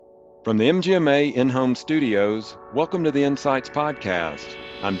From the MGMA in-home studios, welcome to the Insights Podcast.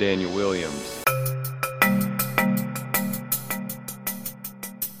 I'm Daniel Williams.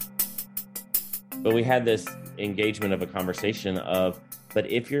 But we had this engagement of a conversation of, but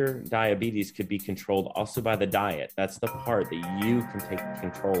if your diabetes could be controlled also by the diet, that's the part that you can take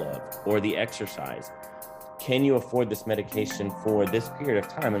control of, or the exercise. Can you afford this medication for this period of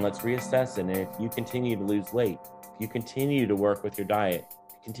time? And let's reassess it. And if you continue to lose weight, if you continue to work with your diet,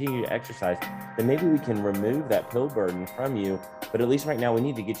 continue to exercise, then maybe we can remove that pill burden from you. But at least right now, we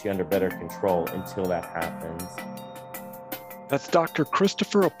need to get you under better control until that happens. That's Dr.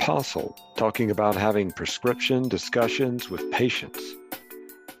 Christopher Apostle talking about having prescription discussions with patients.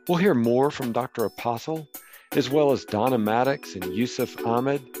 We'll hear more from Dr. Apostle, as well as Donna Maddox and Yusuf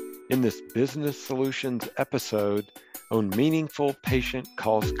Ahmed in this Business Solutions episode on meaningful patient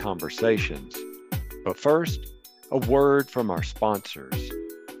cost conversations. But first, a word from our sponsors.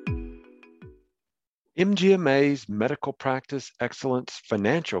 MGMA's Medical Practice Excellence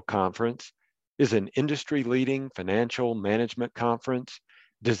Financial Conference is an industry-leading financial management conference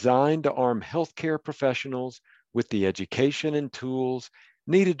designed to arm healthcare professionals with the education and tools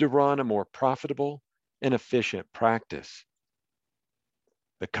needed to run a more profitable and efficient practice.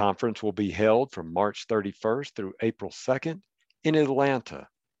 The conference will be held from March 31st through April 2nd in Atlanta.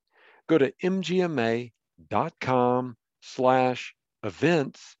 Go to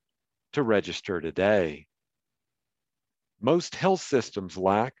mgma.com/events to register today. Most health systems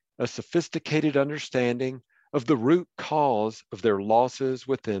lack a sophisticated understanding of the root cause of their losses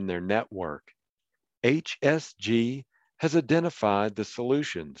within their network. HSG has identified the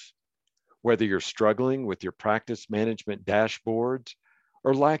solutions. Whether you're struggling with your practice management dashboards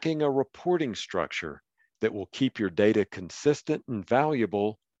or lacking a reporting structure that will keep your data consistent and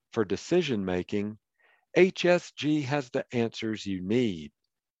valuable for decision making, HSG has the answers you need.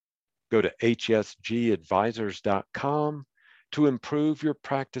 Go to hsgadvisors.com to improve your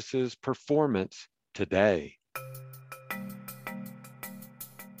practice's performance today.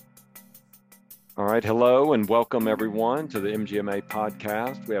 All right, hello and welcome everyone to the MGMA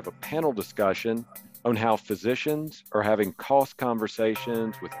podcast. We have a panel discussion on how physicians are having cost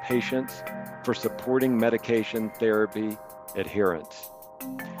conversations with patients for supporting medication therapy adherence.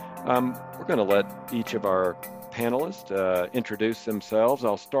 We're going to let each of our panelists introduce themselves.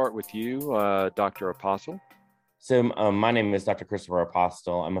 I'll start with you, Dr. Apostle. So my name is Dr. Christopher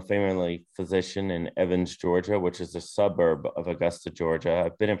Apostle. I'm a family physician in Evans, Georgia, which is a suburb of Augusta, Georgia.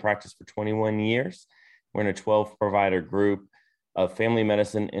 I've been in practice for 21 years. We're in a 12-provider group of family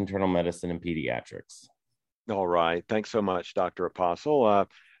medicine, internal medicine, and pediatrics. All right. Thanks so much, Dr. Apostle.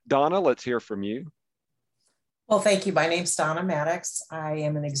 Donna, let's hear from you. Well, thank you. My name's Donna Maddox. I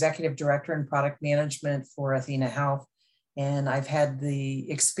am an executive director in product management for Athena Health, and I've had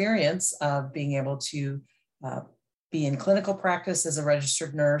the experience of being able to be in clinical practice as a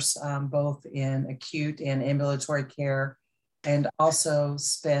registered nurse, both in acute and ambulatory care, and also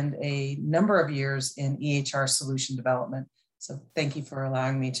spend a number of years in EHR solution development. So thank you for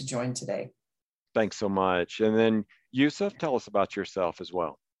allowing me to join today. Thanks so much. And then Yusuf, tell us about yourself as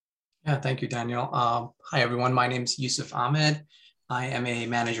well. Yeah, thank you, Daniel. Hi, everyone. My name is Yusuf Ahmed. I am a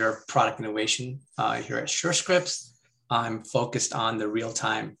manager of product innovation here at SureScripts. I'm focused on the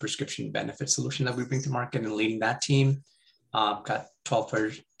real-time prescription benefit solution that we bring to market and leading that team. I've got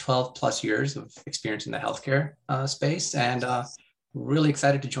 12 plus years of experience in the healthcare space, and really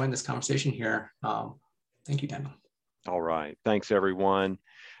excited to join this conversation here. Thank you, Daniel. All right. Thanks, everyone.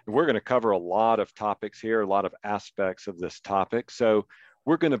 We're going to cover a lot of topics here, a lot of aspects of this topic. So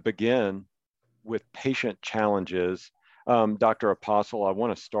we're going to begin with patient challenges. Dr. Apostle, I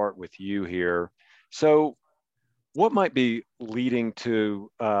want to start with you here. So what might be leading to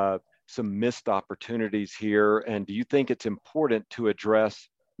some missed opportunities here? And do you think it's important to address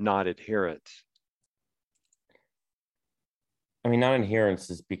non-adherence? I mean, non-adherence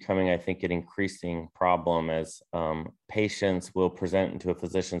is becoming, I think, an increasing problem as patients will present into a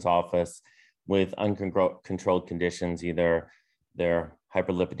physician's office with uncontrolled conditions. Either their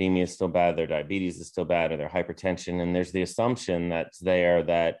hyperlipidemia is still bad, their diabetes is still bad, or their hypertension. And there's the assumption that's there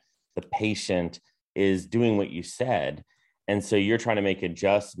that the patient is doing what you said. And so you're trying to make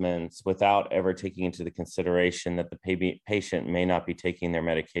adjustments without ever taking into the consideration that the patient may not be taking their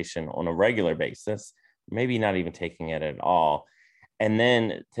medication on a regular basis, maybe not even taking it at all. And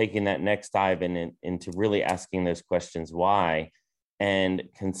then taking that next dive into really asking those questions, why, and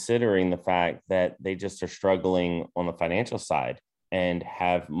considering the fact that they just are struggling on the financial side and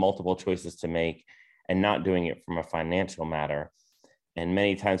have multiple choices to make and not doing it from a financial matter. And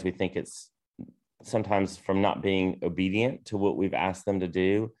many times we think it's sometimes from not being obedient to what we've asked them to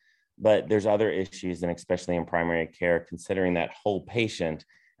do, But there's other issues, and especially in primary care, considering that whole patient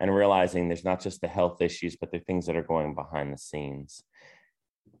and realizing there's not just the health issues, but the things that are going behind the scenes.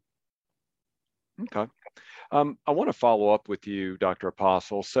 Okay. I want to follow up with you, Dr.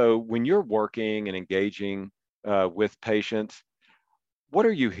 Apostle. So when you're working and engaging with patients, what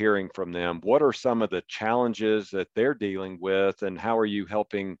are you hearing from them? What are some of the challenges that they're dealing with, and how are you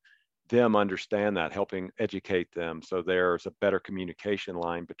helping them understand that, helping educate them so there's a better communication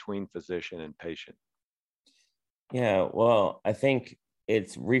line between physician and patient? Yeah, well, I think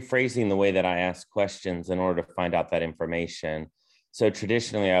it's rephrasing the way that I ask questions in order to find out that information. So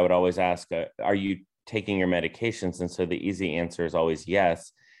traditionally, I would always ask, are you taking your medications? And so the easy answer is always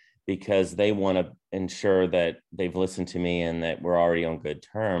yes, because they want to ensure that they've listened to me and that we're already on good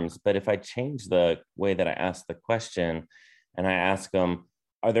terms. But if I change the way that I ask the question and I ask them,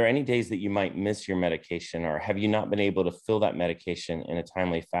 are there any days that you might miss your medication, or have you not been able to fill that medication in a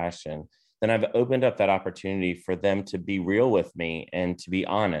timely fashion? Then I've opened up that opportunity for them to be real with me and to be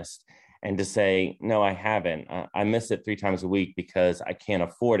honest and to say, no, I haven't. I miss it 3 times a week because I can't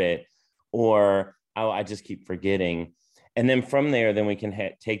afford it, or oh, I just keep forgetting. And then from there, then we can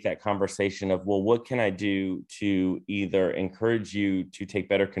take that conversation of, well, what can I do to either encourage you to take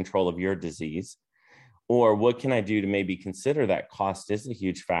better control of your disease, or what can I do to maybe consider that cost is a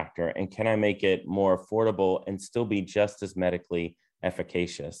huge factor, and can I make it more affordable and still be just as medically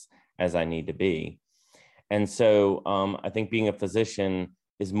efficacious as I need to be? And so I think being a physician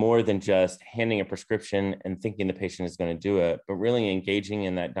is more than just handing a prescription and thinking the patient is going to do it, but really engaging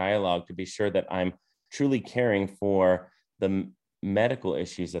in that dialogue to be sure that I'm truly caring for the medical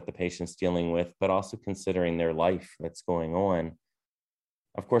issues that the patient's dealing with, but also considering their life that's going on.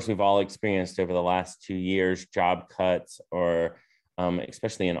 Of course, we've all experienced over the last 2 years job cuts, or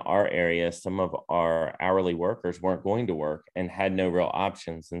especially in our area, some of our hourly workers weren't going to work and had no real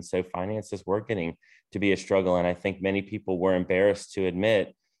options. And so finances were getting to be a struggle. And I think many people were embarrassed to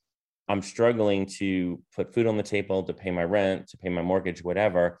admit, I'm struggling to put food on the table, to pay my rent, to pay my mortgage,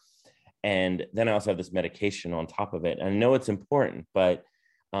 whatever. And then I also have this medication on top of it. And I know it's important, but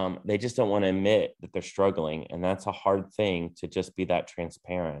they just don't want to admit that they're struggling. And that's a hard thing, to just be that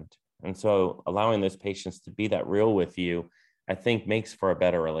transparent. And so allowing those patients to be that real with you, I think, makes for a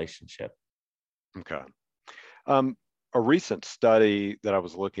better relationship. Okay. A recent study that I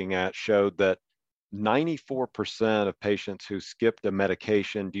was looking at showed that 94% of patients who skipped a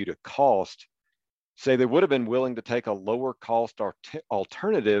medication due to cost say they would have been willing to take a lower cost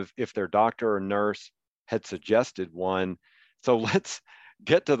alternative if their doctor or nurse had suggested one. So let's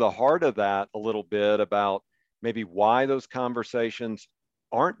get to the heart of that a little bit, about maybe why those conversations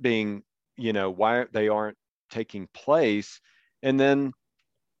aren't being, why they aren't taking place, and then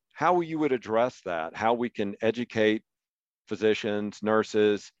how you would address that, how we can educate physicians,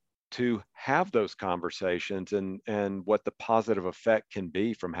 nurses to have those conversations, and what the positive effect can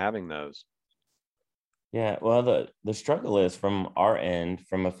be from having those. Yeah, well, the struggle is from our end,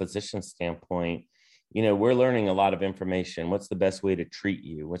 from a physician standpoint, we're learning a lot of information. What's the best way to treat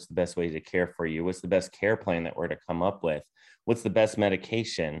you? What's the best way to care for you? What's the best care plan that we're to come up with? What's the best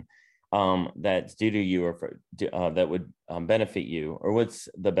medication that's due to you, or that would benefit you? Or what's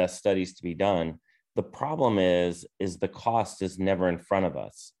the best studies to be done? The problem is the cost is never in front of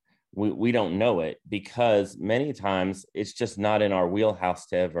us. We don't know it, because many times it's just not in our wheelhouse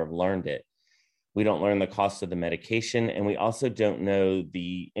to ever have learned it. We don't learn the cost of the medication, and we also don't know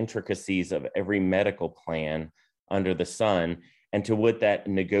the intricacies of every medical plan under the sun, and to what that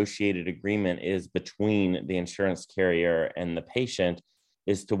negotiated agreement is between the insurance carrier and the patient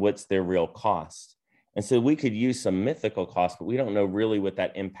as to what's their real cost. And so we could use some mythical cost, but we don't know really what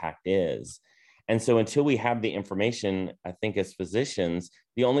that impact is. And so until we have the information, I think as physicians,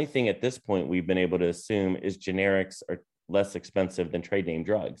 the only thing at this point we've been able to assume is generics are less expensive than trade name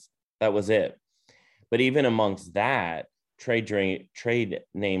drugs. That was it. But even amongst that, trade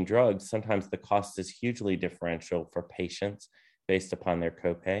name drugs, sometimes the cost is hugely differential for patients based upon their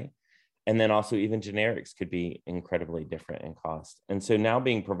copay. And then also even generics could be incredibly different in cost. And so now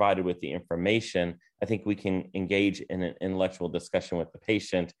being provided with the information, I think we can engage in an intellectual discussion with the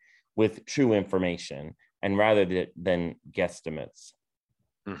patient with true information, and rather than guesstimates.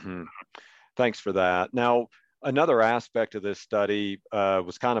 Mm-hmm. Thanks for that. Now, another aspect of this study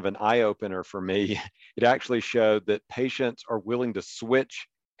was kind of an eye-opener for me. It actually showed that patients are willing to switch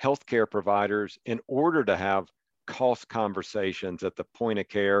healthcare providers in order to have cost conversations at the point of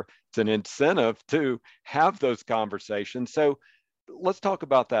care. It's an incentive to have those conversations. So let's talk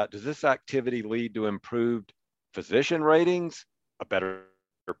about that. Does this activity lead to improved physician ratings, a better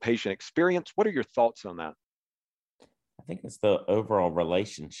patient experience? What are your thoughts on that? I think it's the overall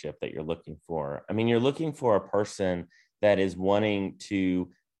relationship that you're looking for. I mean, you're looking for a person that is wanting to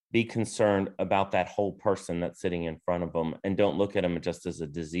be concerned about that whole person that's sitting in front of them, and don't look at them just as a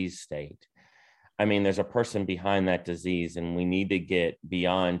disease state. I mean, there's a person behind that disease, and we need to get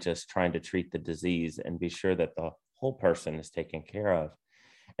beyond just trying to treat the disease and be sure that the whole person is taken care of.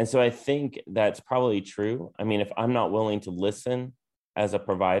 And so I think that's probably true. I mean, if I'm not willing to listen as a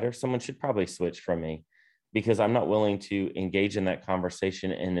provider, someone should probably switch from me, because I'm not willing to engage in that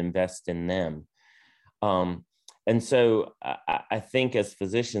conversation and invest in them. And so I think as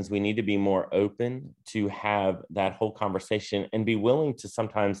physicians, we need to be more open to have that whole conversation and be willing to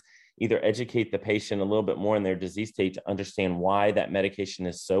sometimes either educate the patient a little bit more in their disease state to understand why that medication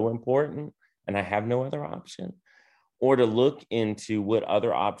is so important and I have no other option, or to look into what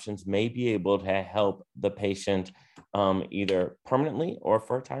other options may be able to help the patient either permanently or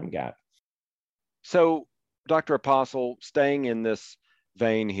for a time gap. So, Dr. Apostle, staying in this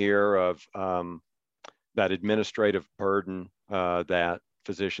vein here of that administrative burden that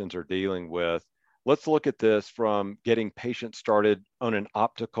physicians are dealing with, let's look at this from getting patients started on an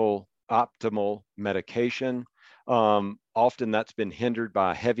optimal medication. Often that's been hindered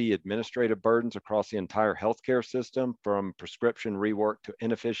by heavy administrative burdens across the entire healthcare system, from prescription rework to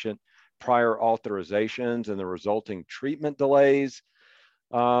inefficient prior authorizations and the resulting treatment delays.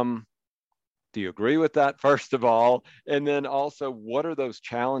 Do you agree with that, first of all? And then also, what are those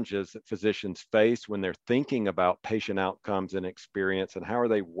challenges that physicians face when they're thinking about patient outcomes and experience, and how are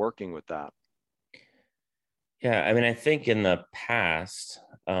they working with that? Yeah, I mean, I think in the past,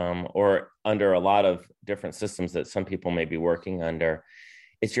 or under a lot of different systems that some people may be working under,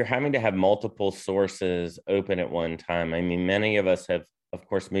 it's you're having to have multiple sources open at one time. I mean, many of us have, of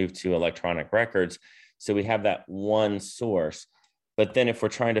course, moved to electronic records, so we have that one source. But then if we're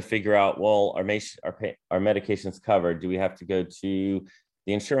trying to figure out, well, our medication's covered, do we have to go to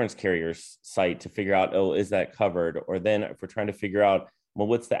the insurance carrier's site to figure out, oh, is that covered? Or then if we're trying to figure out, well,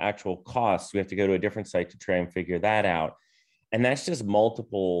 what's the actual cost? We have to go to a different site to try and figure that out. And that's just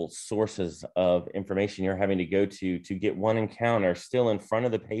multiple sources of information you're having to go to get one encounter still in front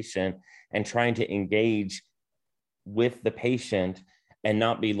of the patient and trying to engage with the patient and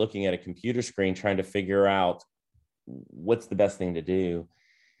not be looking at a computer screen trying to figure out what's the best thing to do.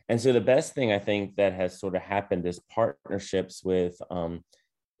 And so the best thing I think that has sort of happened is partnerships with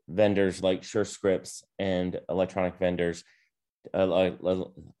vendors like SureScripts and electronic vendors,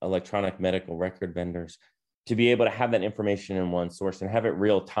 electronic medical record vendors, to be able to have that information in one source and have it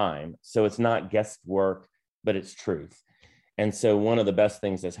real time. So it's not guesswork, but it's truth. And so one of the best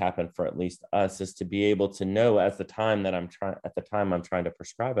things that's happened for at least us is to be able to know at the time I'm trying to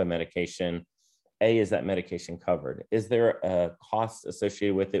prescribe a medication, is that medication covered? Is there a cost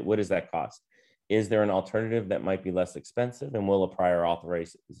associated with it? What does that cost? Is there an alternative that might be less expensive, and will a prior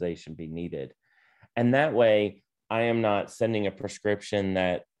authorization be needed? And that way, I am not sending a prescription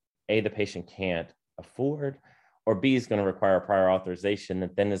that A, the patient can't afford, or B, is going to require a prior authorization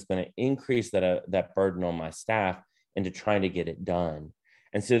that then is going to increase that burden on my staff into trying to get it done.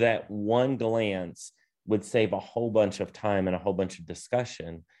 And so that one glance would save a whole bunch of time and a whole bunch of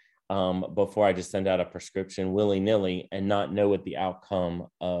discussion before I just send out a prescription willy-nilly and not know what the outcome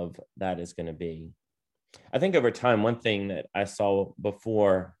of that is going to be. I think over time, one thing that I saw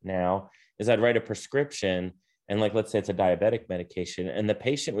before now is I'd write a prescription, and like, let's say it's a diabetic medication, and the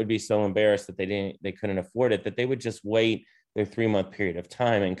patient would be so embarrassed that they couldn't afford it, that they would just wait their 3-month period of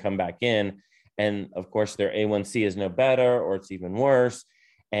time and come back in. And of course, their A1C is no better, or it's even worse.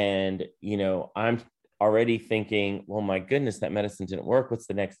 And, I'm already thinking, well, my goodness, that medicine didn't work. What's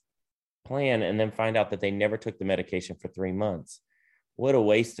the next plan? And then find out that they never took the medication for 3 months. What a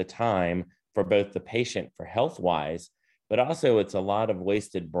waste of time for both the patient, for health-wise, but also it's a lot of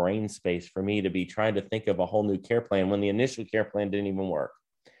wasted brain space for me to be trying to think of a whole new care plan when the initial care plan didn't even work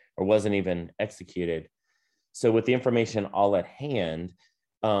or wasn't even executed. So with the information all at hand,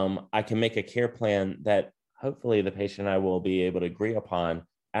 I can make a care plan that hopefully the patient and I will be able to agree upon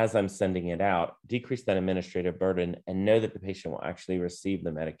as I'm sending it out, decrease that administrative burden, and know that the patient will actually receive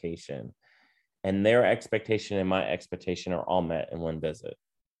the medication. And their expectation and my expectation are all met in one visit.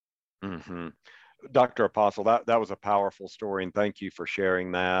 Mm-hmm. Dr. Apostle, that was a powerful story, and thank you for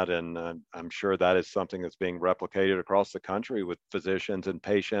sharing that. And I'm sure that is something that's being replicated across the country with physicians and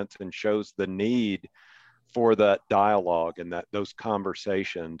patients, and shows the need for that dialogue and those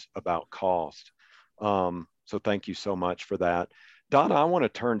conversations about cost. So thank you so much for that. Donna, I want to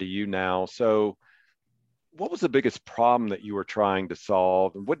turn to you now. So what was the biggest problem that you were trying to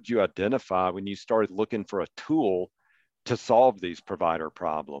solve, and what did you identify when you started looking for a tool to solve these provider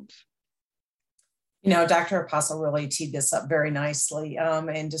problems? Dr. Apostle really teed this up very nicely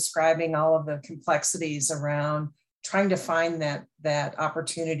in describing all of the complexities around trying to find that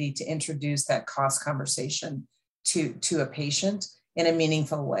opportunity to introduce that cost conversation to a patient in a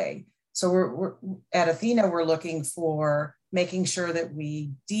meaningful way. So we're at Athena, we're looking for making sure that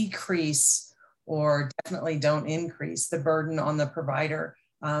we decrease or definitely don't increase the burden on the provider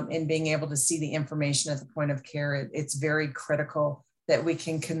in being able to see the information at the point of care. It's very critical that we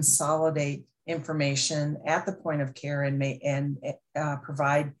can consolidate information at the point of care and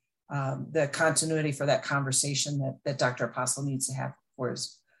provide the continuity for that conversation that Dr. Apostle needs to have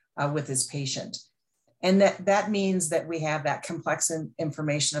with his patient. And that means that we have that complex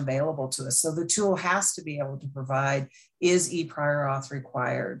information available to us. So the tool has to be able to provide, is e-prior auth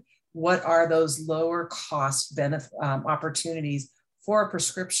required? What are those lower cost benefit opportunities for a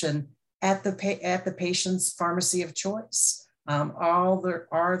prescription at the patient's pharmacy of choice?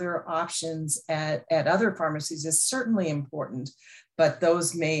 Are there options at other pharmacies is certainly important, but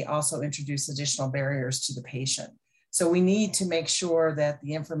those may also introduce additional barriers to the patient. So we need to make sure that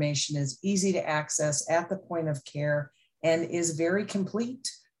the information is easy to access at the point of care and is very complete.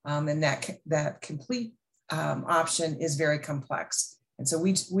 And that complete option is very complex. And so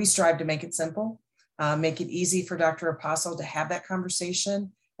we strive to make it simple, make it easy for Dr. Apostle to have that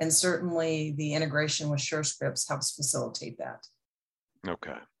conversation. And certainly the integration with SureScripts helps facilitate that.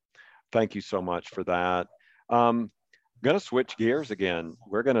 Okay. Thank you so much for that. I'm going to switch gears again.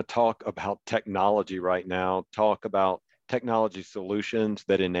 We're going to talk about technology right now, talk about technology solutions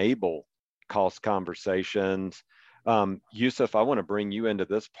that enable cost conversations. Yusuf, I want to bring you into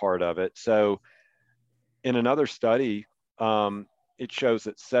this part of it. So in another study, it shows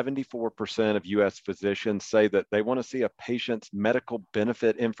that 74% of US physicians say that they want to see a patient's medical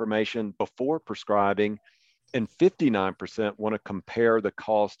benefit information before prescribing, and 59% want to compare the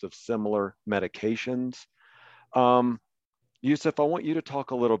cost of similar medications. Yusuf, I want you to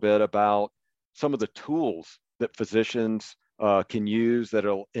talk a little bit about some of the tools that physicians can use that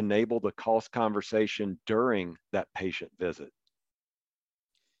will enable the cost conversation during that patient visit.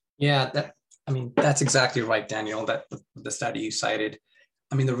 Yeah, that's exactly right, Daniel, that the study you cited.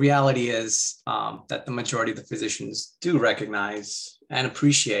 The reality is that the majority of the physicians do recognize and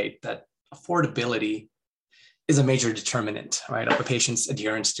appreciate that affordability is a major determinant, right, of a patient's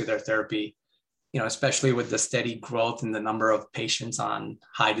adherence to their therapy. Especially with the steady growth in the number of patients on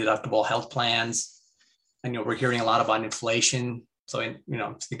high deductible health plans. And, we're hearing a lot about inflation. So,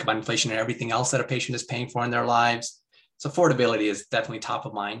 think about inflation and everything else that a patient is paying for in their lives. So affordability is definitely top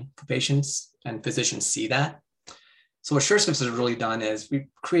of mind for patients, and physicians see that. So what SureScripts has really done is we've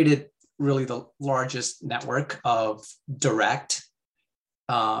created really the largest network of direct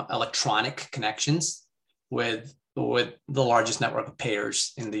electronic connections with the largest network of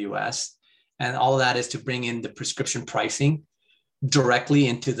payers in the US. And all of that is to bring in the prescription pricing directly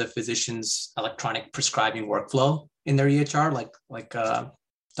into the physician's electronic prescribing workflow in their EHR, like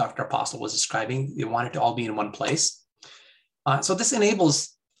Dr. Apostle was describing. They want it to all be in one place. So this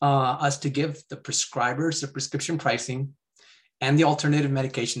enables us to give the prescribers the prescription pricing and the alternative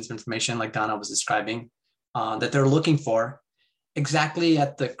medications information, like Donna was describing, that they're looking for exactly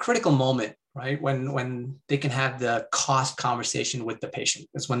at the critical moment, right? When they can have the cost conversation with the patient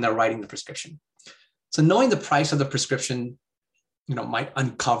is when they're writing the prescription. So knowing the price of the prescription, might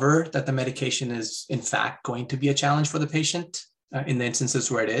uncover that the medication is in fact going to be a challenge for the patient in the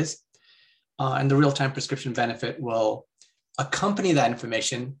instances where it is. And the real-time prescription benefit will accompany that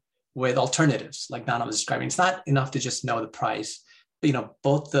information with alternatives, like Donna was describing. It's not enough to just know the price, but,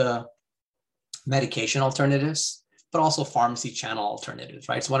 both the medication alternatives, but also pharmacy channel alternatives,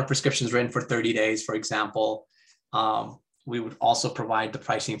 right? So when a prescription is written for 30 days, for example, we would also provide the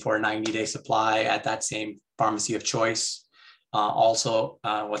pricing for a 90-day supply at that same pharmacy of choice. Also,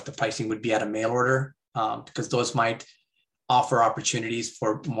 what the pricing would be at a mail order, because those might offer opportunities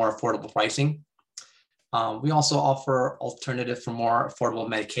for more affordable pricing. We also offer alternative for more affordable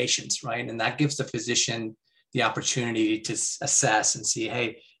medications, right? And that gives the physician the opportunity to assess and see,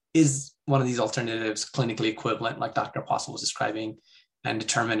 hey, is one of these alternatives clinically equivalent, like Dr. Apostle was describing, and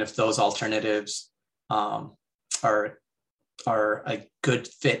determine if those alternatives are a good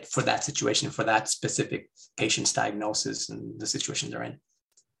fit for that situation, for that specific patient's diagnosis and the situation they're in.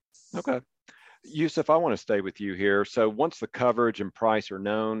 Okay. Yusuf, I want to stay with you here. So once the coverage and price are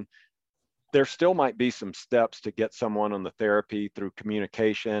known, there still might be some steps to get someone on the therapy through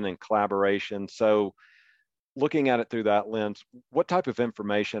communication and collaboration. So looking at it through that lens, what type of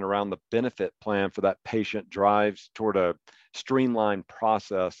information around the benefit plan for that patient drives toward a streamlined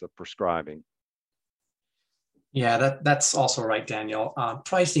process of prescribing? Yeah, that's also right, Daniel.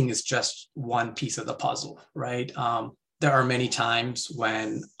 Pricing is just one piece of the puzzle, right? There are many times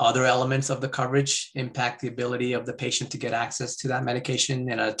when other elements of the coverage impact the ability of the patient to get access to that medication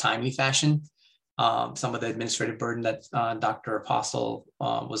in a timely fashion. Some of the administrative burden that Dr. Apostle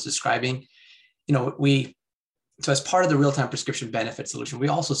was describing, so as part of the real-time prescription benefit solution, we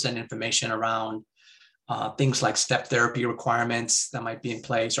also send information around things like step therapy requirements that might be in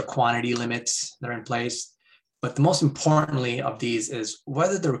place or quantity limits that are in place. But the most importantly of these is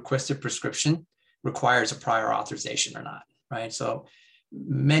whether the requested prescription requires a prior authorization or not, right? So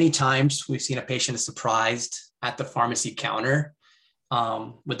many times we've seen a patient is surprised at the pharmacy counter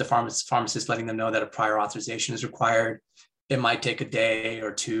with the pharmacist letting them know that a prior authorization is required. It might take a day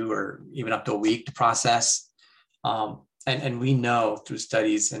or two or even up to a week to process. And we know through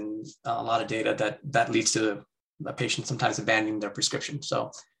studies and a lot of data that leads to a patient sometimes abandoning their prescription. So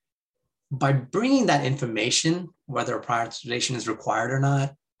by bringing that information, whether a prior authorization is required or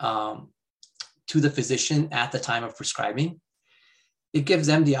not, to the physician at the time of prescribing, it gives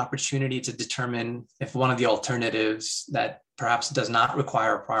them the opportunity to determine if one of the alternatives that perhaps does not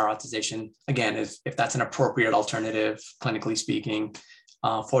require a prior authorization, again, if that's an appropriate alternative, clinically speaking,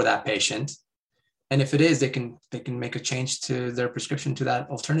 for that patient. And if it is, they can make a change to their prescription to that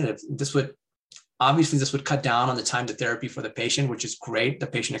alternative. This would cut down on the time to therapy for the patient, which is great. The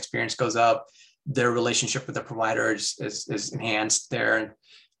patient experience goes up. Their relationship with the provider is enhanced there.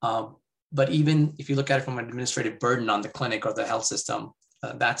 But even if you look at it from an administrative burden on the clinic or the health system,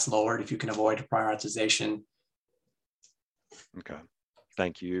 that's lowered if you can avoid a prior authorization. Okay,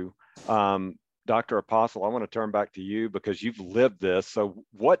 thank you. Dr. Apostle, I want to turn back to you because you've lived this. So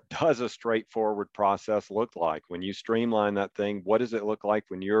what does a straightforward process look like? When you streamline that thing, what does it look like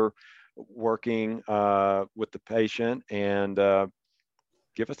when you're working with the patient? And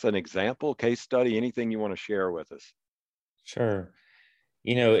give us an example, case study, anything you want to share with us. Sure.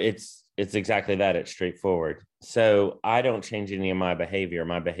 It's exactly that. It's straightforward. So I don't change any of my behavior.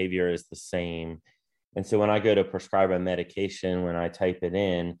 My behavior is the same. And so when I go to prescribe a medication, when I type it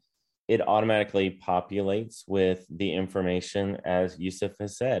in, it automatically populates with the information as Yusuf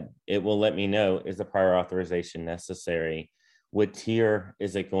has said. It will let me know, is the prior authorization necessary? What tier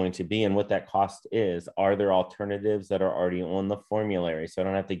is it going to be and what that cost is? Are there alternatives that are already on the formulary? So I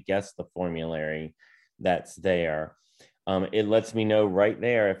don't have to guess the formulary that's there. It lets me know right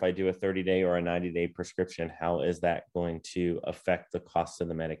there if I do a 30-day or a 90-day prescription, how is that going to affect the cost of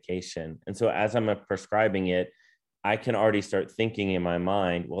the medication? And so as I'm prescribing it, I can already start thinking in my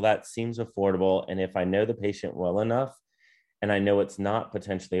mind, well, that seems affordable. And if I know the patient well enough and I know it's not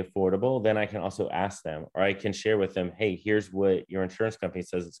potentially affordable, then I can also ask them, or I can share with them, hey, here's what your insurance company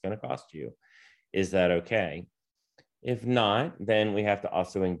says it's going to cost you. Is that okay? If not, then we have to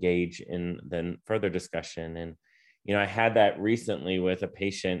also engage in then further discussion. And, I had that recently with a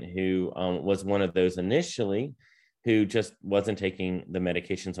patient who was one of those initially who just wasn't taking the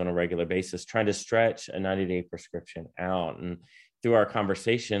medications on a regular basis, trying to stretch a 90-day prescription out. And through our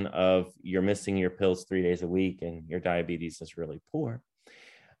conversation of you're missing your pills 3 days a week and your diabetes is really poor,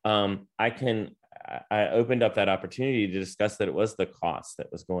 I opened up that opportunity to discuss that it was the cost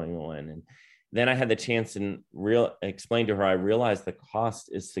that was going on. And then I had the chance and explain to her, I realized the cost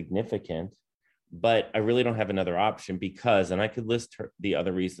is significant, but I really don't have another option because, and I could list the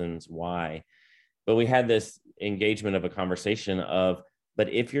other reasons why. But we had this engagement of a conversation of, but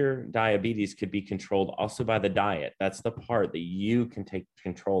if your diabetes could be controlled also by the diet, that's the part that you can take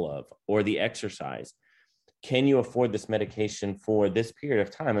control of, or the exercise. Can you afford this medication for this period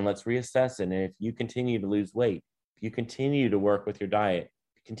of time? And let's reassess it. And if you continue to lose weight, if you continue to work with your diet,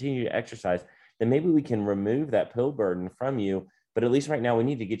 continue to exercise, then maybe we can remove that pill burden from you. But at least right now, we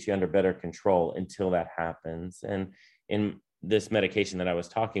need to get you under better control until that happens. And in this medication that I was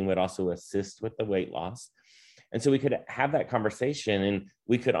talking would also assist with the weight loss. And so we could have that conversation and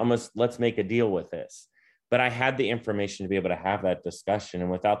we could almost, let's make a deal with this. But I had the information to be able to have that discussion. And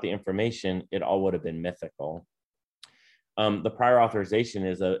without the information, it all would have been mythical. The prior authorization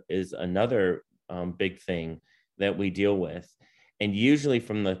is another big thing that we deal with. And usually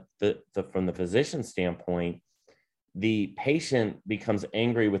from the physician standpoint, the patient becomes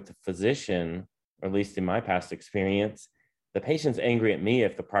angry with the physician, or at least in my past experience, the patient's angry at me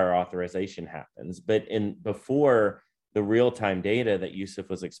if the prior authorization happens. But before the real-time data that Yusuf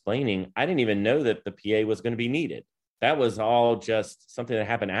was explaining, I didn't even know that the PA was going to be needed. That was all just something that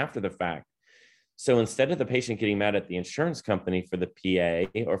happened after the fact. So instead of the patient getting mad at the insurance company for the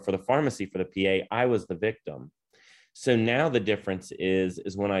PA or for the pharmacy for the PA, I was the victim. So now the difference is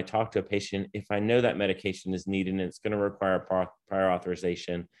when I talk to a patient, if I know that medication is needed and it's going to require prior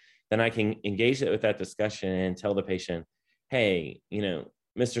authorization, then I can engage it with that discussion and tell the patient, hey,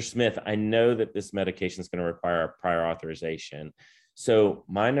 Mr. Smith, I know that this medication is going to require a prior authorization. So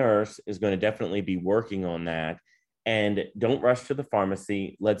my nurse is going to definitely be working on that. And don't rush to the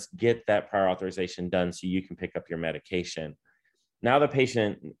pharmacy. Let's get that prior authorization done so you can pick up your medication. Now the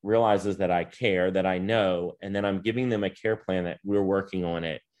patient realizes that I care, that I know, and then I'm giving them a care plan that we're working on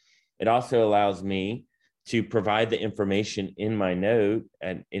it. It also allows me to provide the information in my note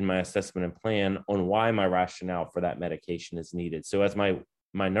and in my assessment and plan on why my rationale for that medication is needed. So as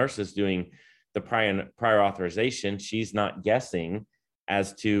my nurse is doing the prior authorization, she's not guessing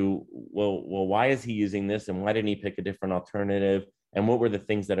as to, well, why is he using this? And why didn't he pick a different alternative? And what were the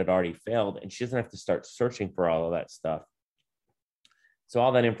things that had already failed? And she doesn't have to start searching for all of that stuff. So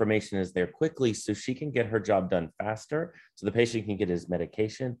all that information is there quickly so she can get her job done faster, so the patient can get his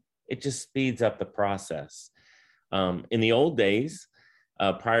medication. It just speeds up the process. In the old days,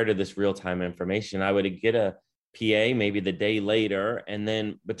 prior to this real-time information, I would get a PA maybe the day later, and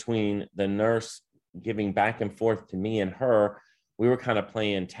then between the nurse giving back and forth to me and her, we were kind of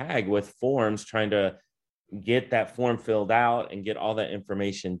playing tag with forms, trying to get that form filled out and get all that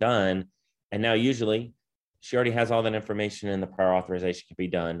information done. And now usually she already has all that information and the prior authorization can be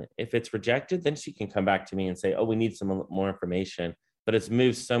done. If it's rejected, then she can come back to me and say, oh, we need some more information, but it's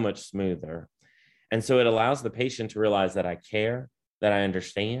moved so much smoother. And so it allows the patient to realize that I care, that I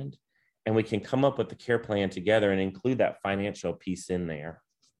understand, and we can come up with the care plan together and include that financial piece in there.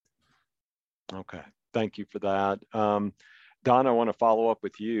 Okay, thank you for that. Don, I want to follow up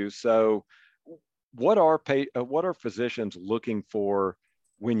with you. So what are physicians looking for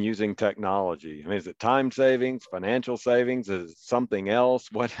when using technology? I mean, is it time savings, financial savings? Is it something else?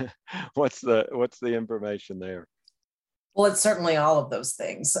 What's the information there? Well, it's certainly all of those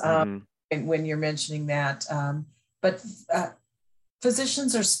things. When you're mentioning that, but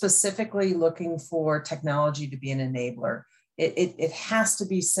physicians are specifically looking for technology to be an enabler. It has to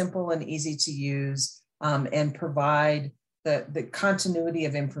be simple and easy to use, and provide the continuity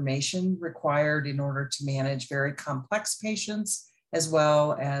of information required in order to manage very complex patients as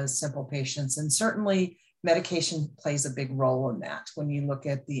well as simple patients. And certainly medication plays a big role in that when you look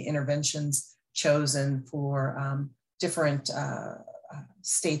at the interventions chosen for different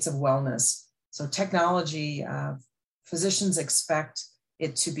states of wellness. So technology, physicians expect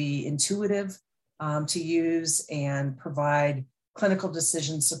it to be intuitive to use and provide clinical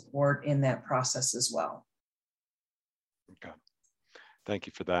decision support in that process as well. Okay, thank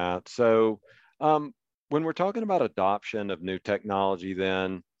you for that. So when we're talking about adoption of new technology,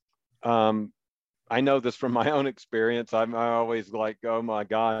 then I know this from my own experience. I always like, oh my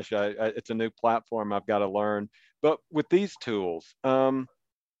gosh, it's a new platform I've got to learn. But with these tools,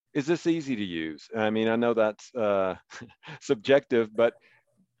 is this easy to use? I mean, I know that's subjective, but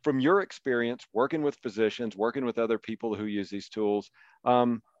from your experience working with physicians, working with other people who use these tools,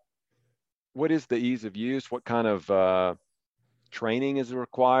 what is the ease of use? What kind of training is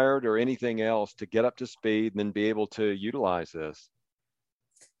required or anything else to get up to speed and then be able to utilize this?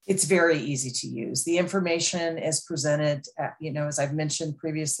 It's very easy to use. The information is presented, as I've mentioned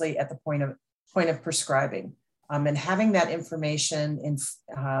previously, at the point of prescribing, and having that information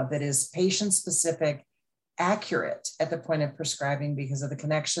that is patient-specific, accurate at the point of prescribing because of the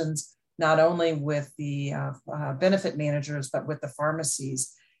connections, not only with the benefit managers, but with the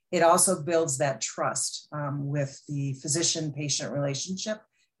pharmacies. It also builds that trust with the physician-patient relationship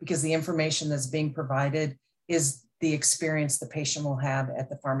because the information that's being provided is the experience the patient will have at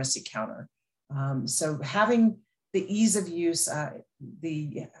the pharmacy counter. So having the ease of use,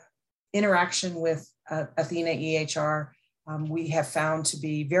 the interaction with Athena EHR, we have found to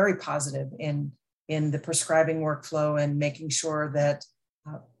be very positive in the prescribing workflow and making sure that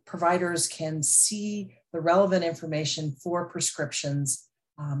providers can see the relevant information for prescriptions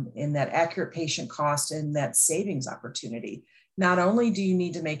in that accurate patient cost and that savings opportunity. Not only do you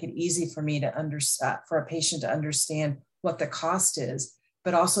need to make it easy for me to for a patient to understand what the cost is,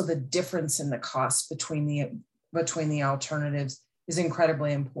 but also the difference in the cost between the alternatives is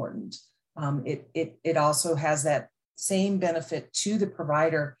incredibly important. It also has that same benefit to the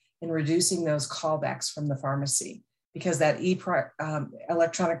provider in reducing those callbacks from the pharmacy because that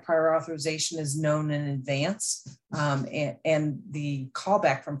electronic prior authorization is known in advance, and the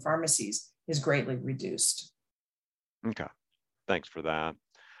callback from pharmacies is greatly reduced. Okay, thanks for that.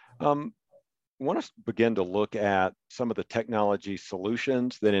 I want to begin to look at some of the technology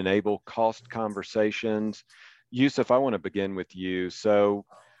solutions that enable cost conversations. Yusuf, I want to begin with you. So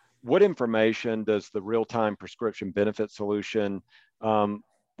what information does the real-time prescription benefit solution,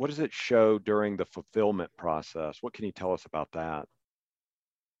 what does it show during the fulfillment process? What can you tell us about that?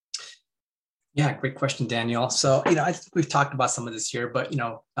 Yeah, great question, Daniel. So, I think we've talked about some of this here, but,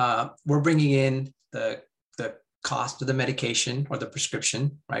 we're bringing in the cost of the medication or the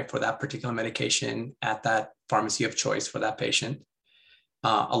prescription, right, for that particular medication at that pharmacy of choice for that patient.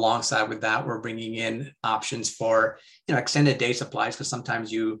 Alongside with that, we're bringing in options for, extended day supplies, because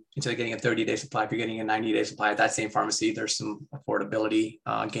sometimes instead of getting a 30-day supply, if you're getting a 90-day supply at that same pharmacy, there's some affordability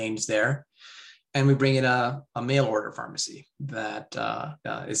gains there. And we bring in a mail order pharmacy that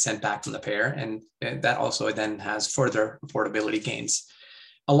is sent back from the payer. And that also then has further affordability gains.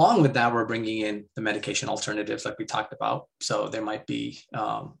 Along with that, we're bringing in the medication alternatives like we talked about. So there might be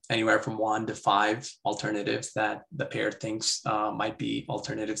anywhere from 1 to 5 alternatives that the payer thinks might be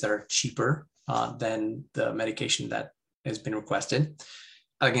alternatives that are cheaper than the medication that has been requested.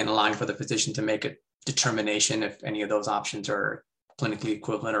 Again, allowing for the physician to make a determination if any of those options are clinically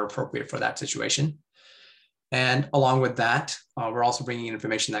equivalent or appropriate for that situation. And along with that, we're also bringing in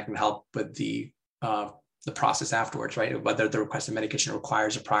information that can help with the process afterwards, right? Whether the requested medication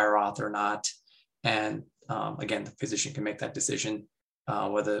requires a prior auth or not. And again, the physician can make that decision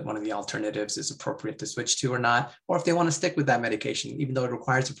whether one of the alternatives is appropriate to switch to or not, or if they want to stick with that medication, even though it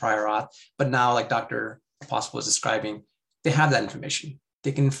requires a prior auth. But now, like Dr. Apostle was describing, they have that information.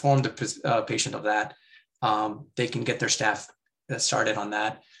 They can inform the patient of that. They can get their staff started on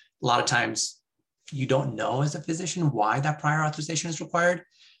that. A lot of times you don't know as a physician why that prior authorization is required.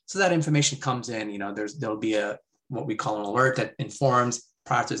 So that information comes in, there'll be what we call an alert that informs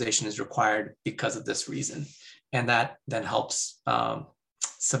prior authorization is required because of this reason. And that then helps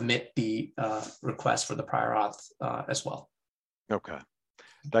submit the request for the prior auth as well. Okay.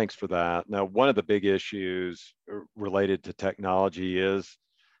 Thanks for that. Now, one of the big issues related to technology is,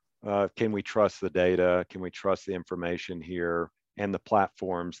 can we trust the data? Can we trust the information here and the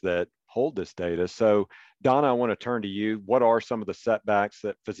platforms that hold this data? So Donna, I want to turn to you. What are some of the setbacks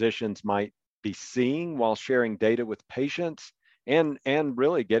that physicians might be seeing while sharing data with patients? And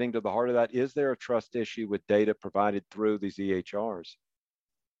really getting to the heart of that, is there a trust issue with data provided through these EHRs?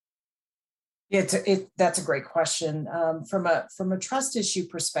 That's a great question. From a trust issue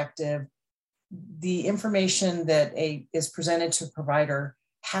perspective, the information that is presented to a provider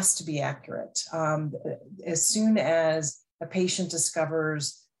has to be accurate. As soon as a patient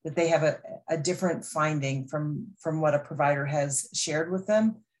discovers that they have a different finding from what a provider has shared with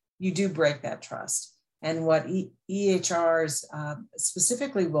them, you do break that trust. And what EHRs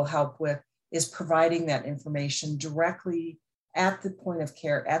specifically will help with is providing that information directly at the point of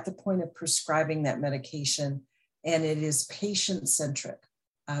care, at the point of prescribing that medication, and it is patient-centric.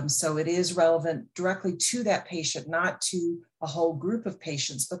 So it is relevant directly to that patient, not to a whole group of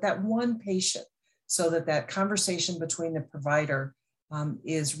patients, but that one patient, so that conversation between the provider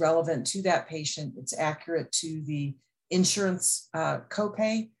is relevant to that patient. It's accurate to the insurance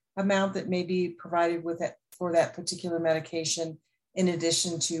copay amount that may be provided with it for that particular medication, in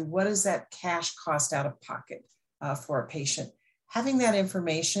addition to what is that cash cost out of pocket for a patient. Having that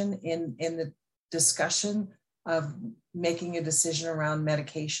information in the discussion of making a decision around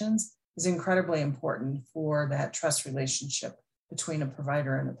medications is incredibly important for that trust relationship between a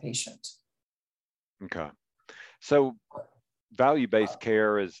provider and a patient. Okay. So value-based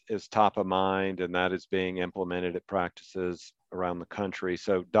care is top of mind, and that is being implemented at practices around the country.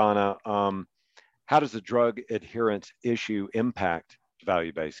 So Donna, how does the drug adherence issue impact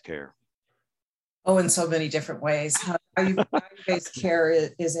value-based care? Oh, in so many different ways. Value-based care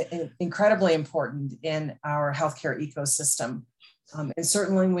is incredibly important in our healthcare ecosystem. And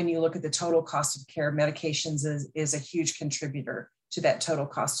certainly when you look at the total cost of care, medications is a huge contributor to that total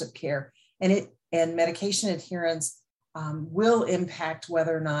cost of care. And medication adherence will impact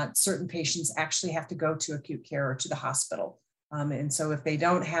whether or not certain patients actually have to go to acute care or to the hospital. And so if they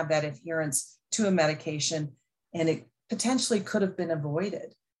don't have that adherence to a medication, and it potentially could have been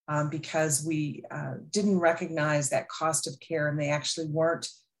avoided because we didn't recognize that cost of care and they actually weren't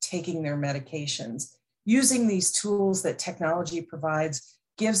taking their medications. Using these tools that technology provides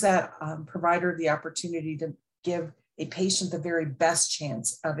gives that provider the opportunity to give a patient the very best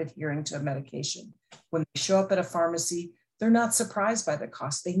chance of adhering to a medication. When they show up at a pharmacy, they're not surprised by the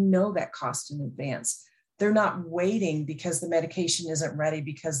cost. They know that cost in advance. They're not waiting because the medication isn't ready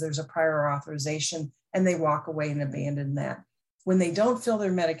because there's a prior authorization and they walk away and abandon that. When they don't fill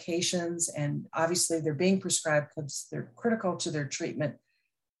their medications, and obviously they're being prescribed because they're critical to their treatment,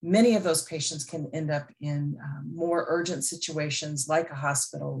 many of those patients can end up in more urgent situations like a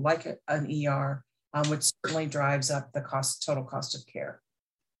hospital, like an ER, which certainly drives up the total cost of care.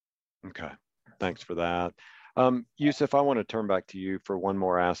 Okay, thanks for that. Yusuf, I want to turn back to you for one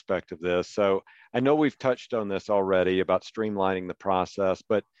more aspect of this. So I know we've touched on this already about streamlining the process,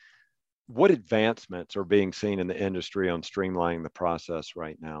 but what advancements are being seen in the industry on streamlining the process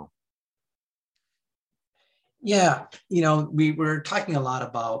right now? Yeah, we were talking a lot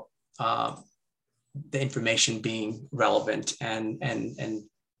about the information being relevant and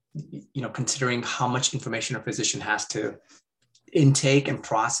considering how much information a physician has to intake and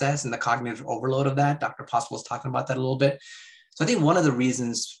process and the cognitive overload of that. Dr. Possible was talking about that a little bit. So I think one of the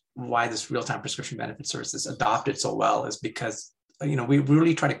reasons why this real-time prescription benefit service is adopted so well is because we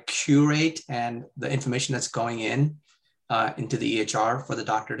really try to curate and the information that's going into the EHR for the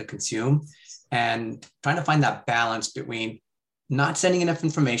doctor to consume, and trying to find that balance between not sending enough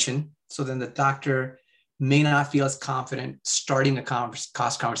information so then the doctor may not feel as confident starting a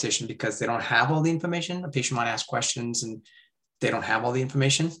cost conversation because they don't have all the information. A patient might ask questions and they don't have all the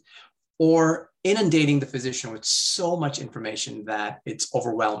information, or inundating the physician with so much information that it's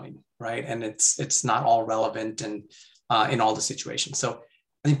overwhelming, right? And it's not all relevant and in all the situations. So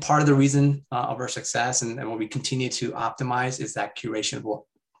I think part of the reason of our success and what we continue to optimize is that curation of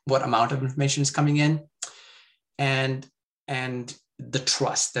what amount of information is coming in, and the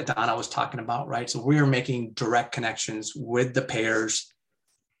trust that Donna was talking about, right? So we're making direct connections with the payers,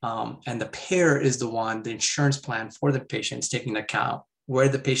 and the payer is the insurance plan for the patient is taking into account where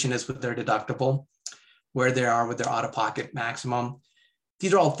the patient is with their deductible, where they are with their out-of-pocket maximum.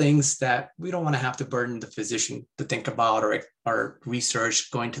 These are all things that we don't want to have to burden the physician to think about or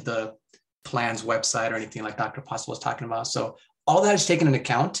research, going to the plan's website or anything like Dr. Possible was talking about. So all that is taken into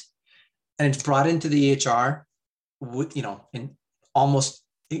account, and it's brought into the EHR with, in almost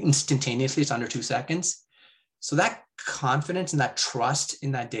instantaneously. It's under 2 seconds. So that confidence and that trust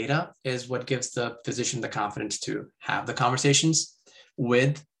in that data is what gives the physician the confidence to have the conversations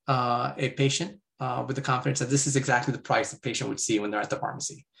with a patient, with the confidence that this is exactly the price the patient would see when they're at the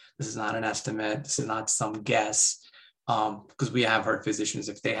pharmacy. This is not an estimate. This is not some guess. Because we have heard physicians,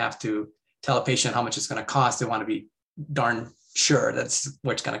 if they have to tell a patient how much it's going to cost, they want to be darn sure that's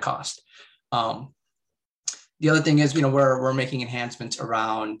what it's going to cost. The other thing is, we're making enhancements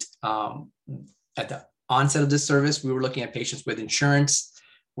around at the onset of this service. We were looking at patients with insurance.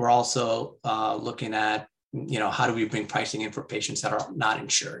 We're also looking at, how do we bring pricing in for patients that are not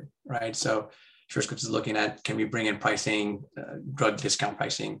insured, right? So SureScripts is looking at, can we bring in pricing, drug discount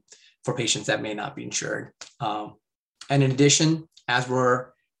pricing for patients that may not be insured? And in addition, as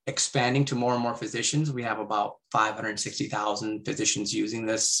we're expanding to more and more physicians, we have about 560,000 physicians using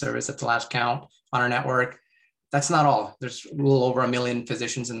this service at the last count on our network. That's not all. There's a little over 1 million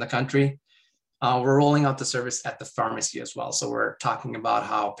physicians in the country. We're rolling out the service at the pharmacy as well. So we're talking about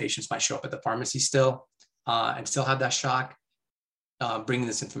how patients might show up at the pharmacy still and still have that shock, bringing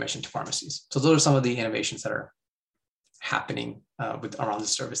this information to pharmacies. So those are some of the innovations that are happening around the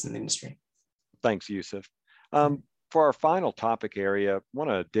service in the industry. Thanks, Yusuf. For our final topic area, I want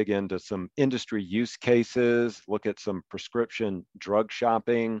to dig into some industry use cases, look at some prescription drug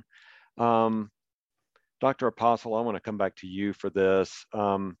shopping. Dr. Apostle, I want to come back to you for this.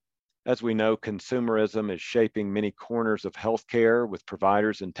 As we know, consumerism is shaping many corners of healthcare, with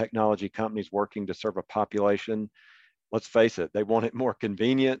providers and technology companies working to serve a population. Let's face it, they want it more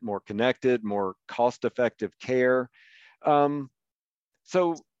convenient, more connected, more cost-effective care.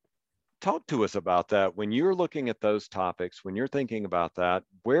 So talk to us about that. When you're looking at those topics, when you're thinking about that,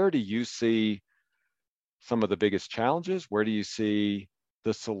 where do you see some of the biggest challenges? Where do you see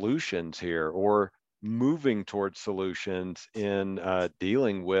the solutions here, or moving towards solutions in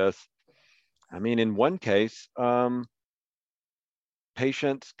dealing with, in one case,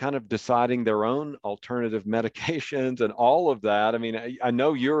 patients kind of deciding their own alternative medications and all of that. I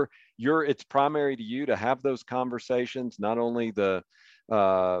know it's primary to you to have those conversations, not only the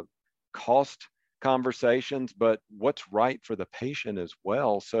cost conversations, but what's right for the patient as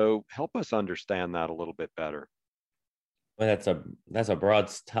well. So help us understand that a little bit better. Well, that's a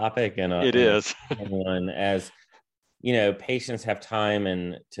broad topic, and it is one. As patients have time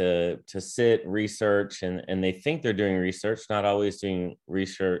and to sit, research, and they think they're doing research, not always doing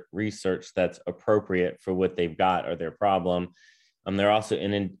research that's appropriate for what they've got or their problem. They're also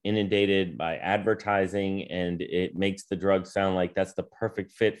inundated by advertising, and it makes the drug sound like that's the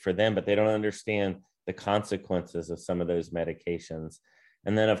perfect fit for them, but they don't understand the consequences of some of those medications.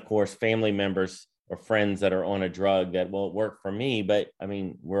 And then, of course, family members or friends that are on a drug that won't work for me, but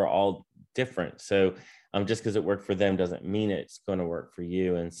we're all different. So just because it worked for them doesn't mean it's going to work for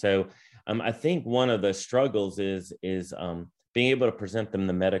you. And so I think one of the struggles is being able to present them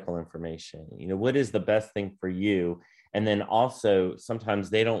the medical information. What is the best thing for you? And then also sometimes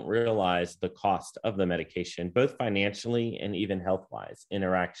they don't realize the cost of the medication, both financially and even health-wise,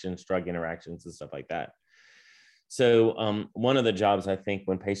 drug interactions and stuff like that. So one of the jobs, I think,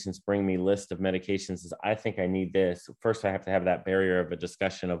 when patients bring me list of medications is, I think I need this. First, I have to have that barrier of a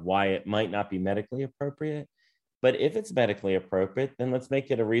discussion of why it might not be medically appropriate. But if it's medically appropriate, then let's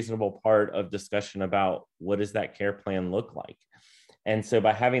make it a reasonable part of discussion about what does that care plan look like. And so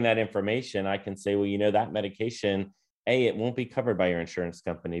by having that information, I can say, well, you know, that medication, it won't be covered by your insurance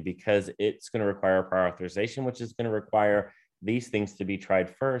company because it's going to require a prior authorization, which is going to require these things to be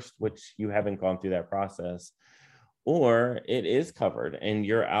tried first, which you haven't gone through that process. Or it is covered and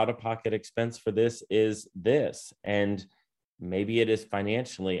your out-of-pocket expense for this is this. And maybe it is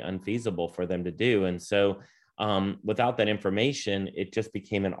financially unfeasible for them to do. And so without that information, it just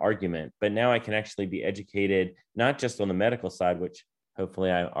became an argument. But now I can actually be educated, not just on the medical side, which hopefully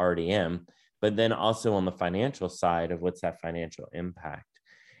I already am, but then also on the financial side of what's that financial impact.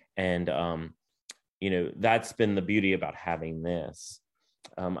 And, you know, that's been the beauty about having this.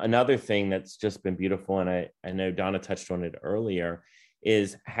 Another thing that's just been beautiful, and I know Donna touched on it earlier,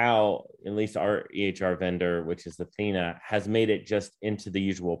 is how at least our EHR vendor, which is Athena, has made it just into the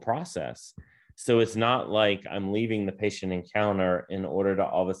usual process. So it's not like I'm leaving the patient encounter in order to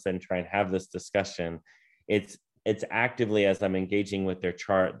all of a sudden try and have this discussion. It's actively, as I'm engaging with their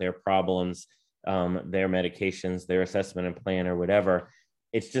chart, their problems, their medications, their assessment and plan or whatever,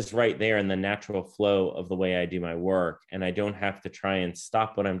 it's just right there in the natural flow of the way I do my work. And I don't have to try and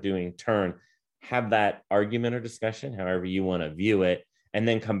stop what I'm doing, turn, have that argument or discussion, however you want to view it, and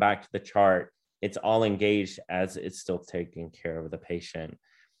then come back to the chart. It's all engaged as it's still taking care of the patient.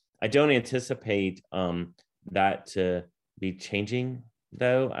 I don't anticipate that to be changing,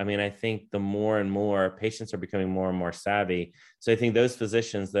 though. I mean, I think the more and more patients are becoming more and more savvy. So I think those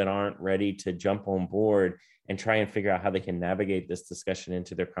physicians that aren't ready to jump on board and try and figure out how they can navigate this discussion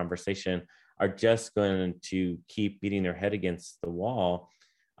into their conversation are just going to keep beating their head against the wall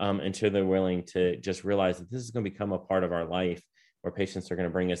until they're willing to just realize that this is going to become a part of our life, where patients are going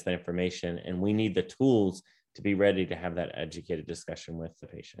to bring us that information, and we need the tools to be ready to have that educated discussion with the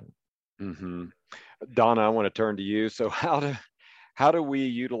patient. Mm-hmm. Donna, I want to turn to you. So how do we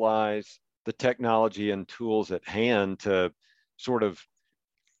utilize the technology and tools at hand to sort of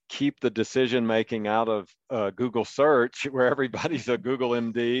keep the decision making out of Google search, where everybody's a Google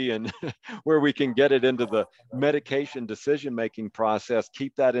MD, and where we can get it into the medication decision making process,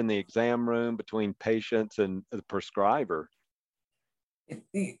 keep that in the exam room between patients and the prescriber?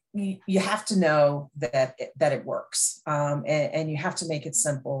 You have to know that it works, and you have to make it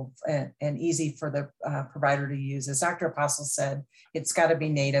simple and easy for the provider to use. As Dr. Apostle said, it's got to be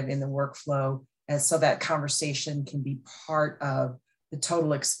native in the workflow, and so that conversation can be part of the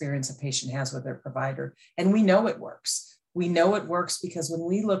total experience a patient has with their provider. And we know it works. We know it works because when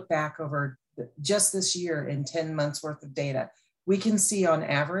we look back over just this year in 10 months worth of data, we can see on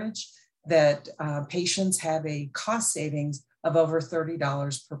average that patients have a cost savings of over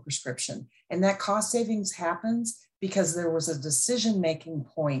 $30 per prescription. And that cost savings happens because there was a decision-making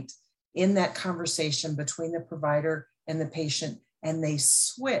point in that conversation between the provider and the patient, and they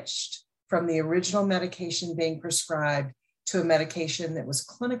switched from the original medication being prescribed to a medication that was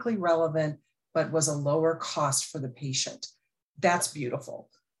clinically relevant, but was a lower cost for the patient. That's beautiful.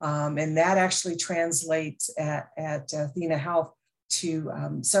 And that actually translates at Athena Health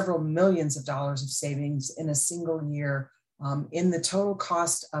to several millions of dollars of savings in a single year in the total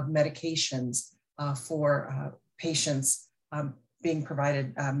cost of medications for patients being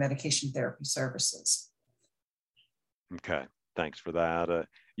provided medication therapy services. Okay, thanks for that.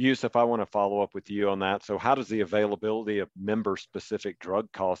 Yusuf, I want to follow up with you on that. So how does the availability of member-specific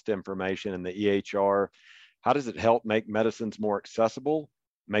drug cost information in the EHR, how does it help make medicines more accessible,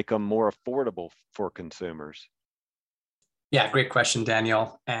 make them more affordable for consumers? Yeah, great question,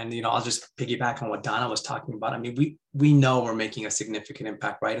 Daniel. And I'll just piggyback on what Donna was talking about. I mean, we know we're making a significant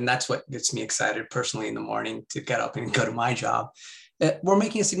impact, right? And that's what gets me excited personally in the morning to get up and go to my job. We're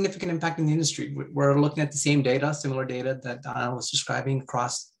making a significant impact in the industry. We're looking at the same data, similar data that Donna was describing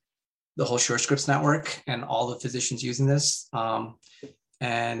across the whole SureScripts network and all the physicians using this.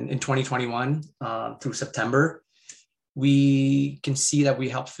 And in 2021 through September, we can see that we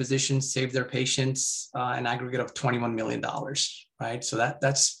helped physicians save their patients an aggregate of $21 million, right? So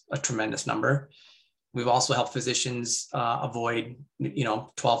that's a tremendous number. We've also helped physicians avoid,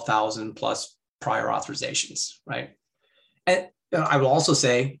 12,000 plus prior authorizations, right? And I will also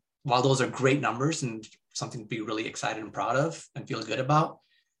say, while those are great numbers and something to be really excited and proud of and feel good about,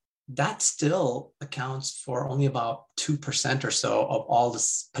 that still accounts for only about 2% or so of all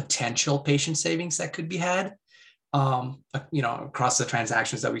this potential patient savings that could be had. Across the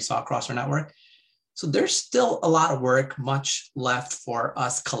transactions that we saw across our network. So there's still a lot of work, much left for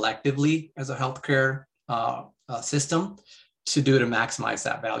us collectively as a healthcare system to maximize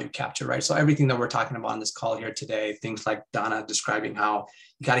that value capture, right? So everything that we're talking about on this call here today, things like Donna describing how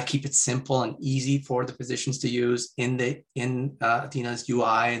you got to keep it simple and easy for the physicians to use in Athena's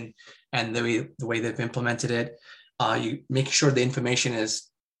UI and the way they've implemented it. You make sure the information is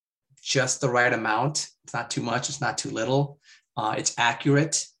just the right amount. It's not too much. It's not too little. It's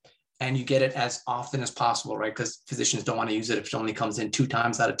accurate, and you get it as often as possible, right? Because physicians don't want to use it if it only comes in 2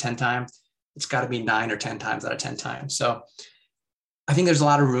 times out of 10 times. It's got to be 9 or 10 times out of 10 times. So I think there's a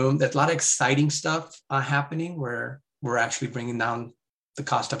lot of room. There's a lot of exciting stuff happening where we're actually bringing down the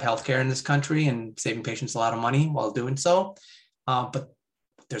cost of healthcare in this country and saving patients a lot of money while doing so. But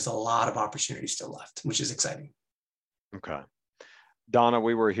there's a lot of opportunity still left, which is exciting. Okay. Donna,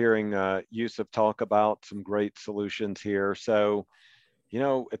 we were hearing Yusuf talk about some great solutions here. So,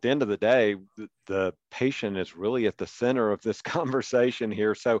 at the end of the day, the patient is really at the center of this conversation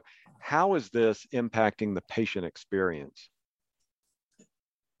here. So how is this impacting the patient experience?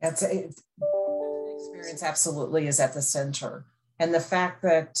 The experience absolutely is at the center. And the fact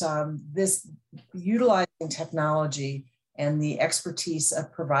that this utilizing technology and the expertise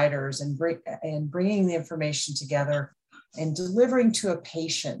of providers and bringing the information together and delivering to a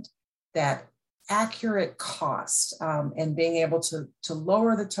patient that accurate cost and being able to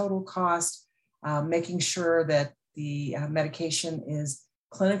lower the total cost, making sure that the medication is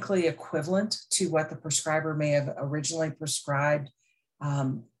clinically equivalent to what the prescriber may have originally prescribed.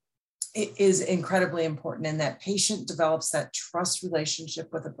 It is incredibly important, and that patient develops that trust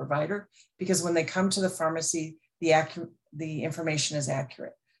relationship with the provider, because when they come to the pharmacy, the information is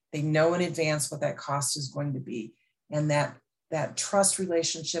accurate. They know in advance what that cost is going to be, and that trust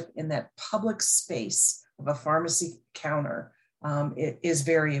relationship in that public space of a pharmacy counter it is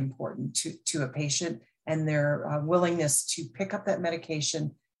very important to a patient and their willingness to pick up that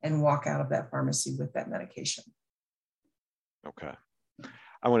medication and walk out of that pharmacy with that medication. Okay.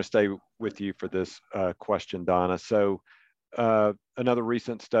 I want to stay with you for this question, Donna. So another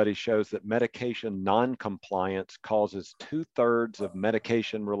recent study shows that medication non-compliance causes 2/3 of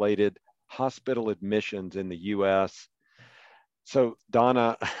medication-related hospital admissions in the US. So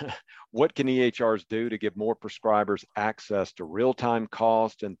Donna, what can EHRs do to give more prescribers access to real-time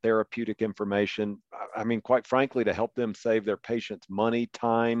cost and therapeutic information? I mean, quite frankly, to help them save their patients money,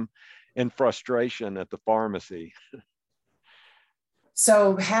 time, and frustration at the pharmacy.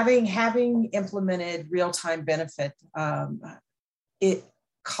 So having implemented real-time benefit, it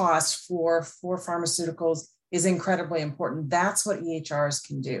costs for pharmaceuticals is incredibly important. That's what EHRs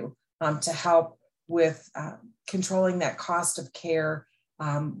can do to help with controlling that cost of care,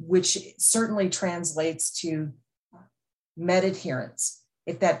 which certainly translates to med adherence.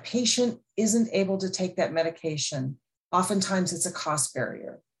 If that patient isn't able to take that medication, oftentimes it's a cost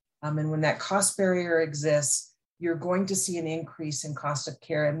barrier. And when that cost barrier exists, you're going to see an increase in cost of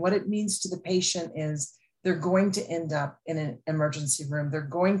care. And what it means to the patient is they're going to end up in an emergency room. They're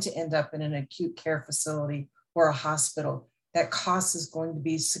going to end up in an acute care facility or a hospital. That cost is going to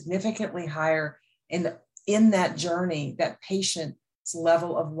be significantly higher. And in that journey, that patient's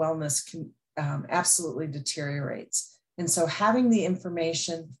level of wellness can absolutely deteriorates. And so having the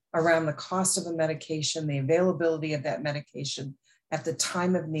information around the cost of a medication, the availability of that medication at the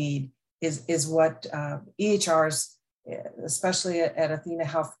time of need is what EHRs, especially at Athena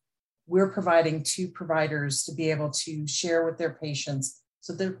Health, we're providing to providers to be able to share with their patients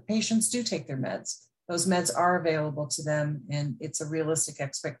so their patients do take their meds. Those meds are available to them, and it's a realistic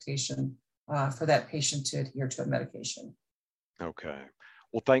expectation for that patient to adhere to a medication. Okay.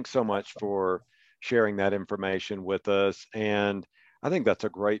 Well, thanks so much for sharing that information with us. And I think that's a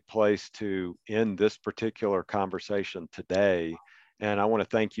great place to end this particular conversation today. And I want to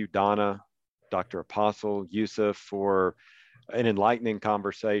thank you, Donna, Dr. Apostle, Yusuf, for an enlightening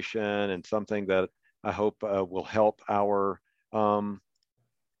conversation and something that I hope will help our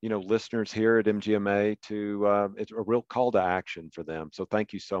listeners here at MGMA to, it's a real call to action for them. So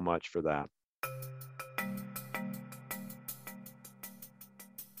thank you so much for that.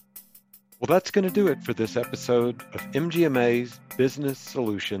 Well, that's going to do it for this episode of MGMA's Business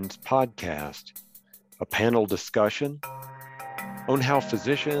Solutions Podcast, a panel discussion on how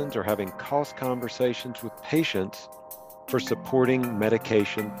physicians are having cost conversations with patients for supporting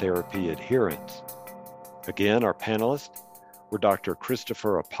medication therapy adherence. Again, our panelists were Dr.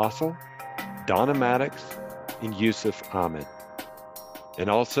 Christopher Apostle, Donna Maddox, and Yusuf Ahmed. And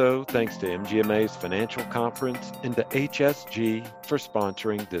also thanks to MGMA's Financial Conference and to HSG for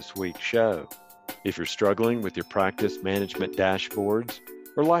sponsoring this week's show. If you're struggling with your practice management dashboards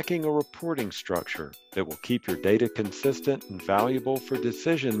or lacking a reporting structure that will keep your data consistent and valuable for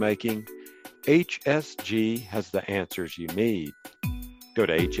decision making, HSG has the answers you need. Go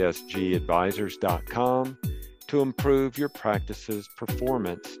to hsgadvisors.com to improve your practice's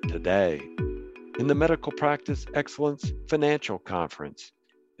performance today. And the Medical Practice Excellence Financial Conference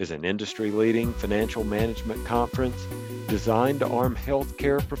is an industry-leading financial management conference designed to arm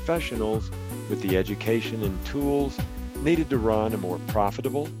healthcare professionals with the education and tools needed to run a more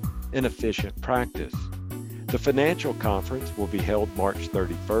profitable and efficient practice. The financial conference will be held March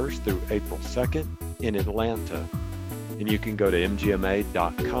 31st through April 2nd in Atlanta. And you can go to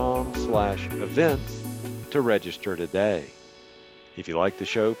mgma.com/events to register today. If you like the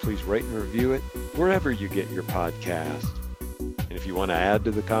show, please rate and review it wherever you get your podcast. And if you want to add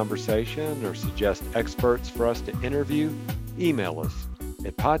to the conversation or suggest experts for us to interview, email us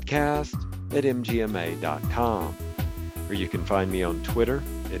at podcast@mgma.com. Or you can find me on Twitter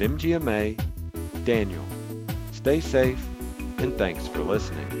at MGMA Daniel. Stay safe, and thanks for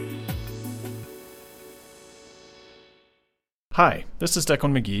listening. Hi, this is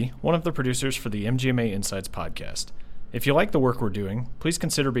Declan McGee, one of the producers for the MGMA Insights podcast. If you like the work we're doing, please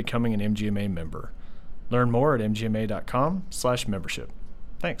consider becoming an MGMA member. Learn more at mgma.com/membership.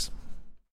 Thanks.